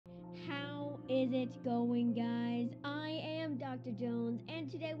is it going, guys? I am Dr. Jones,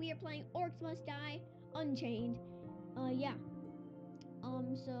 and today we are playing Orcs Must Die, Unchained.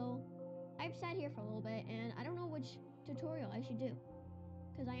 So I've sat here for a little bit, and I don't know which tutorial I should do,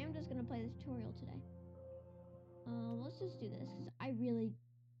 because I am just gonna play this tutorial today. Let's just do this, because I really...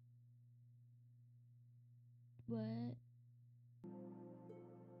 What?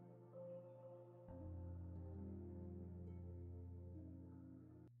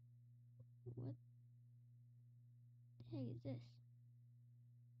 What the heck is this?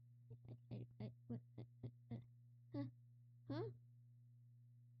 What? Huh?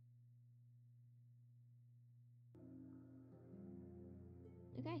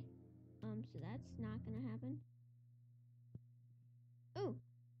 Okay. So that's not gonna happen. Oh!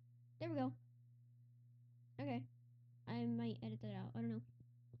 There we go. Okay. I might edit that out. I don't know.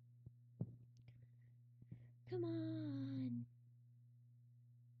 Come on!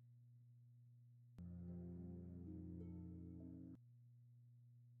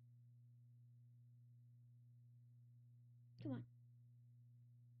 Come on.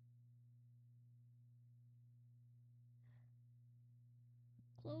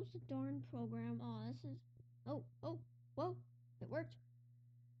 Close the darn program. Oh, this is... Oh, whoa. It worked.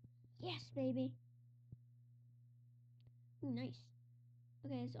 Yes, baby. Ooh, nice.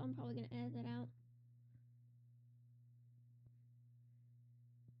 Okay, so I'm probably gonna edit that out.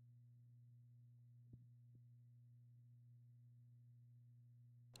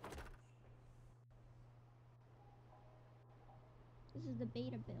 This is the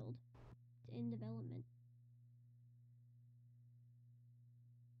beta build. It's in development.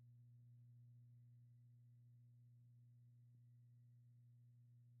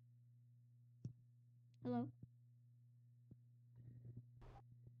 Hello?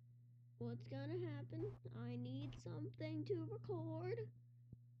 What's gonna happen? I need something to record.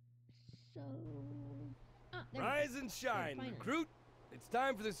 So... Ah, there Rise and shine, recruit! It's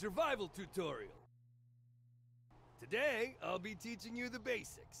time for the survival tutorial. Today, I'll be teaching you the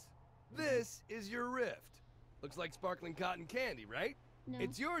basics. This is your rift. Looks like sparkling cotton candy, right? No.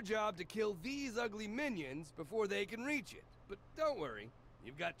 It's your job to kill these ugly minions before they can reach it. But don't worry,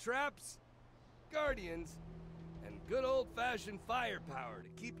 you've got traps, guardians, and good old-fashioned firepower to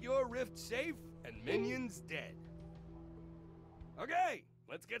keep your rift safe and minions dead. Okay,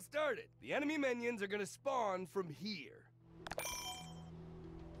 let's get started. The enemy minions are gonna spawn from here.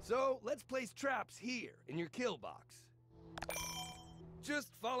 So, let's place traps here in your kill box.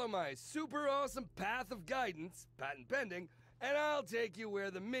 Just follow my super awesome path of guidance, patent pending, and I'll take you where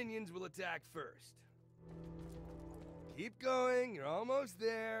the minions will attack first. Keep going, you're almost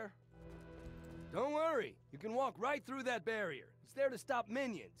there. Don't worry, you can walk right through that barrier. It's there to stop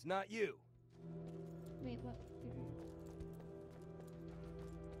minions, not you. Wait, what?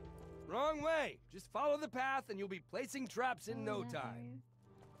 Wrong way. Just follow the path and you'll be placing traps in no time. Barrier.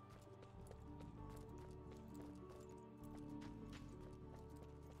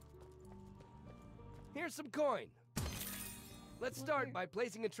 Here's some coin. Let's start by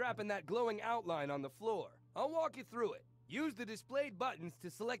placing a trap in that glowing outline on the floor. I'll walk you through it. Use the displayed buttons to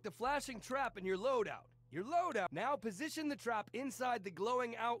select the flashing trap in your loadout. Now position the trap inside the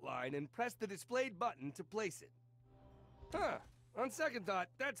glowing outline and press the displayed button to place it. Huh. On second thought,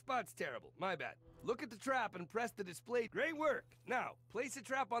 that spot's terrible. My bad. Look at the trap and press the display. Great work. Now, place a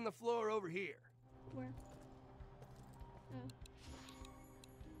trap on the floor over here. Where? Oh.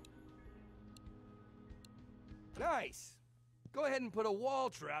 Nice. Go ahead and put a wall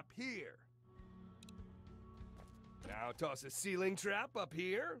trap here. Now toss a ceiling trap up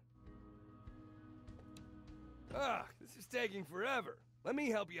here. Ugh, this is taking forever. Let me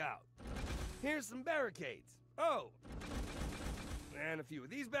help you out. Here's some barricades. Oh. And a few of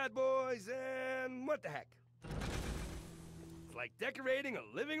these bad boys, and what the heck? It's like decorating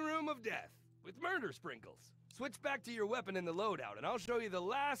a living room of death with murder sprinkles. Switch back to your weapon in the loadout, and I'll show you the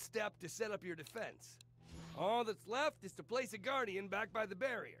last step to set up your defense. All that's left is to place a guardian back by the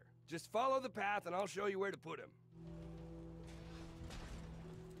barrier. Just follow the path, and I'll show you where to put him.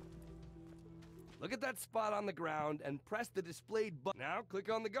 Look at that spot on the ground and press the displayed button. Now click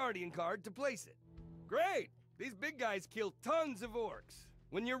on the guardian card to place it. Great! These big guys kill tons of orcs.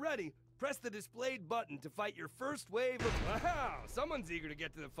 When you're ready, press the displayed button to fight your first wave of... Wow! Someone's eager to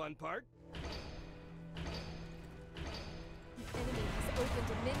get to the fun part. The enemy has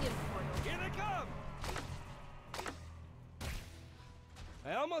opened a minion portal. Here they come!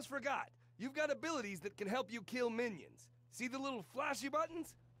 I almost forgot. You've got abilities that can help you kill minions. See the little flashy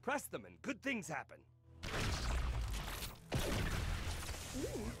buttons? Press them and good things happen.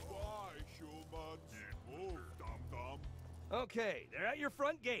 Okay, they're at your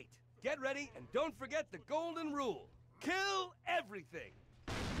front gate. Get ready, and don't forget the golden rule. Kill everything!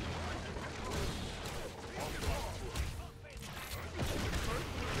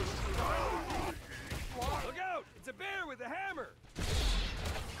 Look out! It's a bear with a hammer!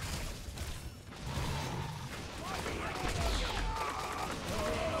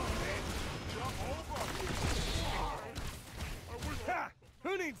 Ha!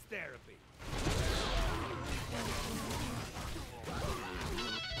 Who needs therapy?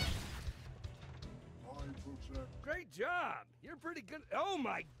 Great job! You're pretty good. Oh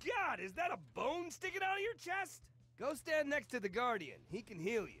my god! Is that a bone sticking out of your chest? Go stand next to the Guardian. He can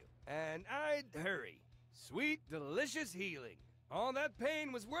heal you. And I'd hurry. Sweet, delicious healing. All that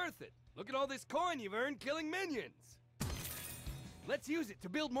pain was worth it. Look at all this coin you've earned killing minions. Let's use it to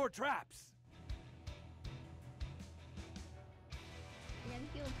build more traps. You gotta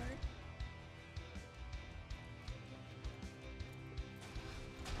heal first.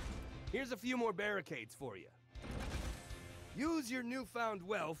 Here's a few more barricades for you. Use your newfound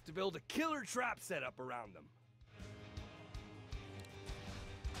wealth to build a killer trap setup around them.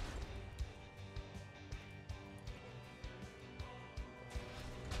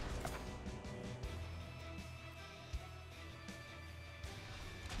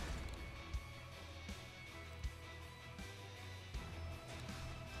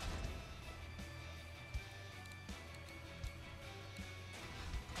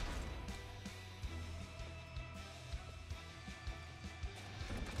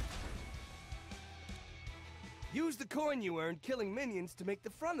 Use the coin you earned killing minions to make the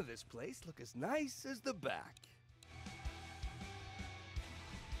front of this place look as nice as the back.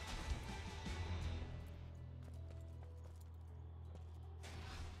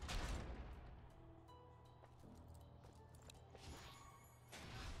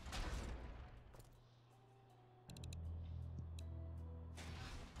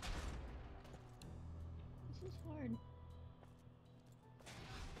 This is hard.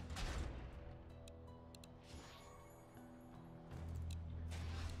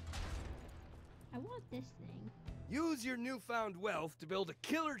 I want this thing. Use your newfound wealth to build a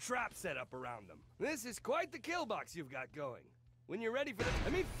killer trap setup around them. This is quite the kill box you've got going. When you're ready for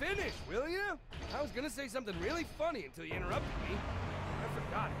let me finish, will you? I was gonna say something really funny until you interrupted me. I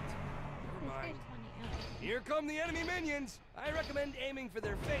forgot it. Never mind. Here come the enemy minions. I recommend aiming for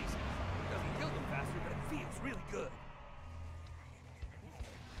their faces. It doesn't kill them faster, but it feels really good.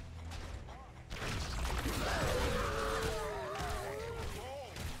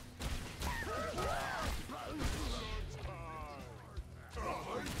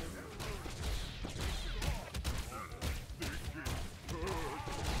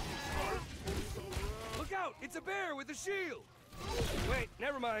 Look out! It's a bear with a shield! Wait,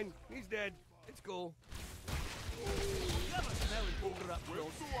 never mind. He's dead. It's cool.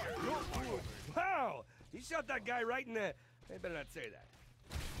 Wow! You shot that guy right in the... I better not say that.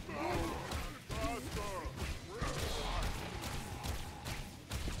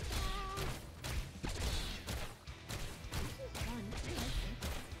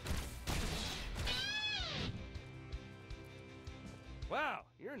 Wow,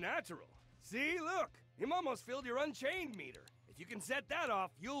 you're natural. See, look, you almost filled your Unchained meter. If you can set that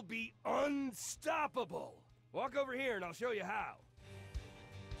off, you'll be unstoppable. Walk over here and I'll show you how.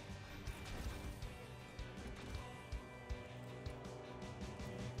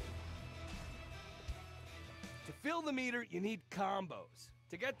 To fill the meter, you need combos.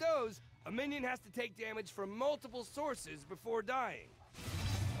 To get those, a minion has to take damage from multiple sources before dying.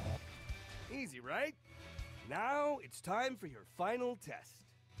 Easy, right? Now it's time for your final test.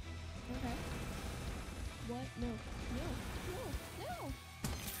 Okay. What? No. No. No. No.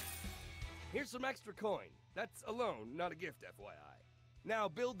 Here's some extra coin. That's a loan, not a gift, FYI. Now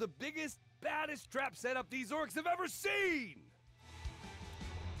build the biggest, baddest trap setup these orcs have ever seen!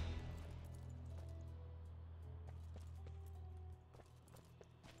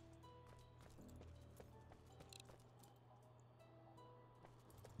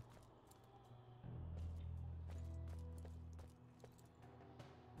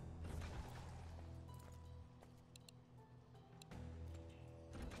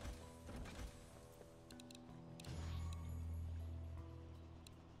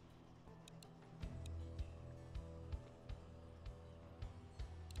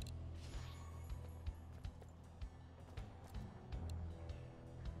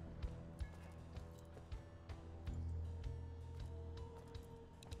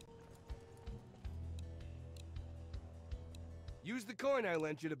 Use the coin I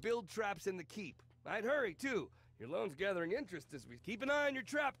lent you to build traps in the keep. I'd hurry, too. Your loan's gathering interest as we keep an eye on your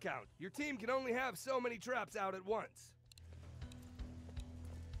trap count. Your team can only have so many traps out at once.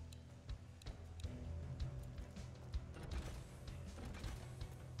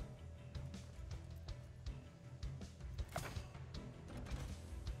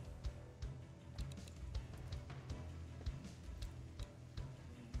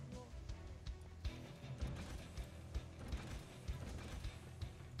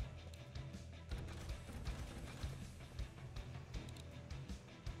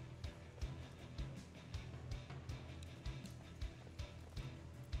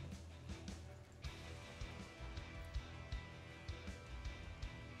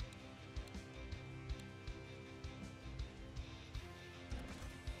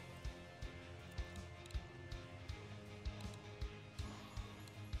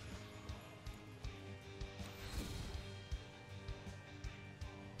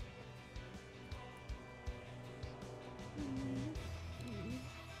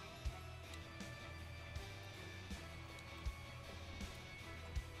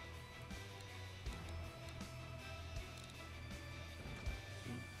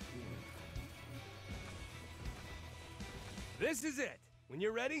 This is it. When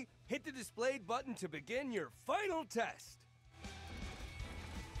you're ready, hit the displayed button to begin your final test.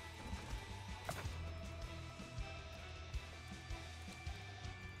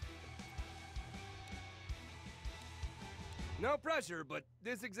 No pressure, but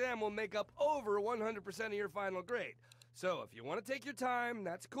this exam will make up over 100% of your final grade. So if you want to take your time,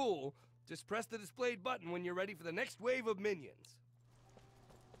 that's cool. Just press the displayed button when you're ready for the next wave of minions.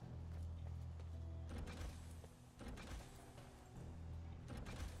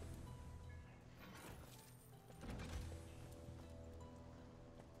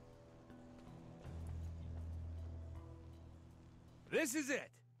 This is it.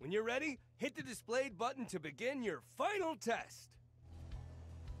 When you're ready, hit the displayed button to begin your final test.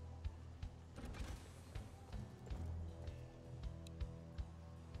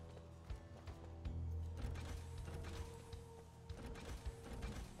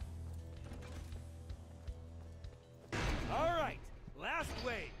 All right, last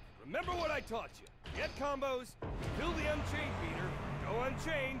wave. Remember what I taught you. Get combos, kill the Unchained meter, go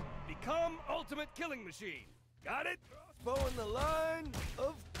Unchained, become Ultimate Killing Machine. Got it? Bowing the line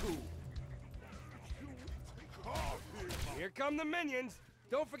of cool. Here come the minions.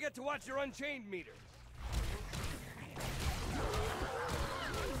 Don't forget to watch your Unchained meter.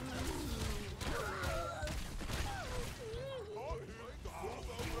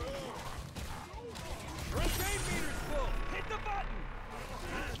 Your Unchained meter's full. Hit the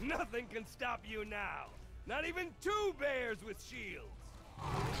button. Nothing can stop you now. Not even two bears with shields.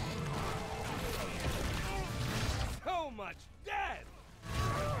 So much death!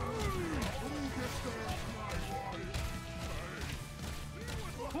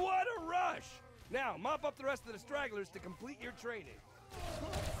 What a rush! Now, mop up the rest of the stragglers to complete your training.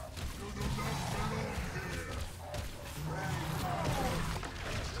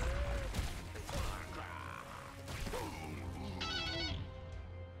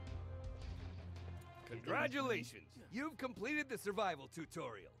 Congratulations! You've completed the survival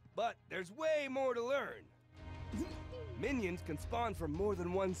tutorial. But there's way more to learn. Minions can spawn from more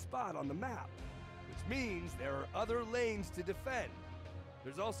than one spot on the map, which means there are other lanes to defend.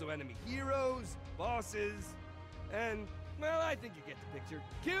 There's also enemy heroes, bosses, and, well, I think you get the picture.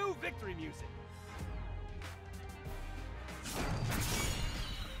 Cue victory music!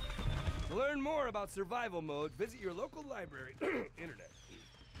 To learn more about survival mode, visit your local library internet.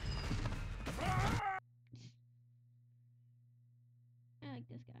 I like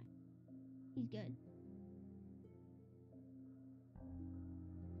this guy. He's good.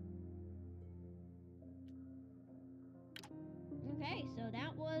 Okay, so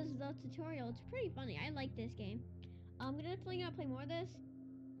that was the tutorial. It's pretty funny. I like this game. I'm definitely gonna play more of this.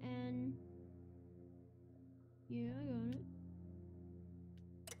 And yeah, I got it.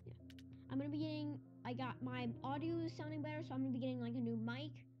 Yeah. I'm gonna be getting, I got my audio is sounding better, so I'm gonna be getting like a new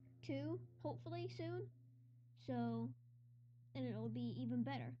mic too, hopefully soon. So then it'll be even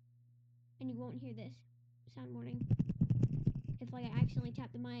better. And you won't hear this sound warning if like I accidentally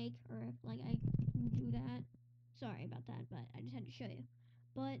tap the mic or if like I do that. Sorry about that, but I just had to show you.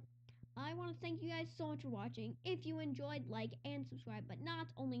 But I want to thank you guys so much for watching. If you enjoyed, like and subscribe, but not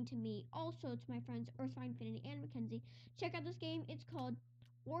only to me, also to my friends Earthfire Infinity and Mackenzie. Check out this game. It's called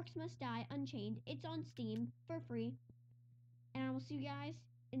Orcs Must Die Unchained. It's on Steam for free. And I will see you guys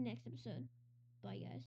in the next episode. Bye, guys.